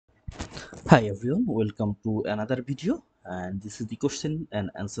Hi everyone, welcome to another video, and this is the question and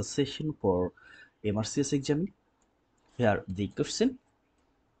answer session for MRCS exam. Here the question: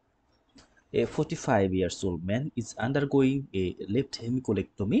 a 45 years old man is undergoing a left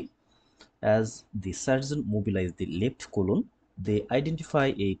hemicolectomy. As the surgeon mobilized the left colon, they identify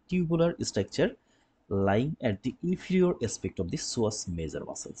a tubular structure lying at the inferior aspect of the psoas major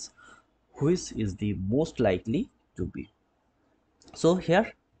muscles. Which is the most likely to be? So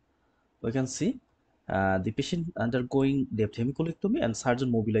here we can see the patient undergoing left hemicolectomy and surgeon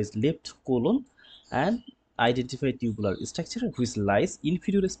mobilized left colon and identify tubular structure which lies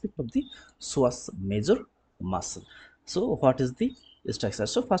inferior aspect of the psoas major muscle. So what is the structure?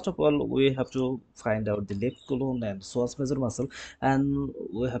 So first of all, we have to find out the left colon and psoas major muscle, and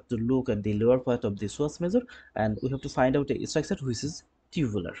we have to look at the lower part of the psoas major, and we have to find out a structure which is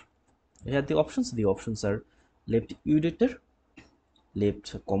tubular. Here the options are left ureter,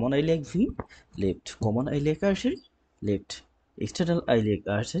 left common iliac vein, left common iliac artery, left external iliac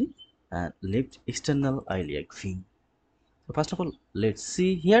artery, and left external iliac vein. So first of all, let's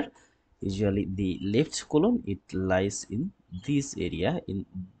see here. Usually the left colon, it lies in this area, in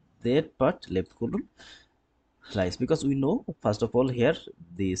that part. Left colon lies because we know, first of all, here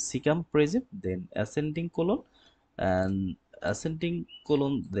the cecum present, then ascending colon, and ascending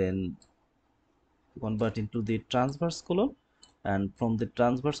colon then convert into the transverse colon, and from the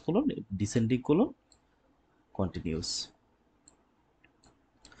transverse colon descending colon continues.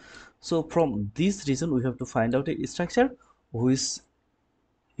 So from this reason we have to find out a structure which is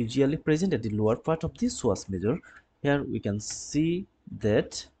usually present at the lower part of the psoas major. Here we can see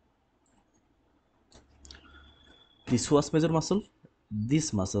that the psoas major muscle,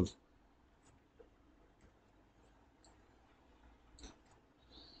 this muscle,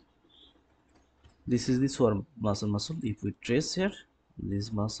 this is the psoas muscle. If we trace here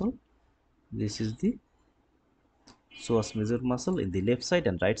this muscle, this is the psoas major muscle in the left side,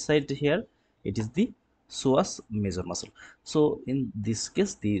 and right side here it is the psoas major muscle. So in this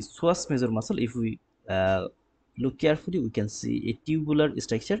case, the psoas major muscle, if we look carefully, we can see a tubular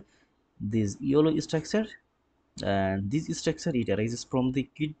structure, this yellow structure, and this structure, it arises from the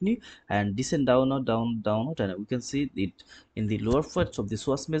kidney and descend downward, and we can see it in the lower parts of the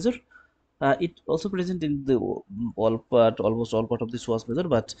psoas major. It also present in the almost all part of the psoas major,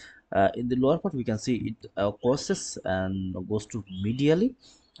 but in the lower part we can see it crosses and goes to medially,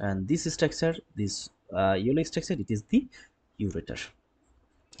 and this structure, this yellow structure, it is the ureter,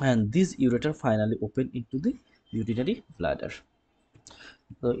 and this ureter finally open into the urinary bladder.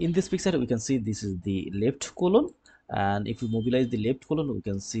 So in this picture we can see this is the left colon, and if we mobilize the left colon, we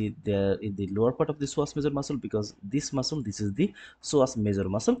can see there in the lower part of the psoas major muscle, because this muscle, this is the psoas major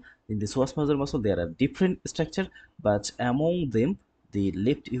muscle. In the psoas major muscle there are different structure, but among them the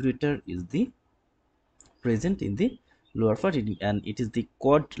left ureter is the present in the lower part, and it is the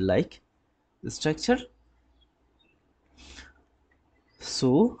cord like structure.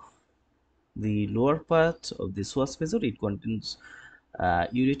 So the lower part of the psoas major, it contains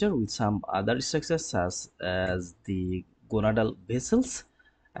ureter with some other structures such as the gonadal vessels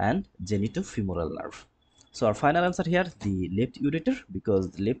and genitofemoral nerve. So our final answer here, the left ureter,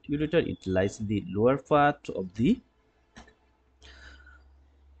 because the left ureter, it lies in the lower part of the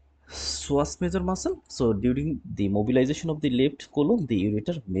psoas major muscle. So during the mobilization of the left colon, the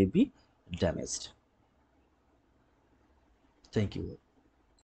ureter may be damaged. Thank you.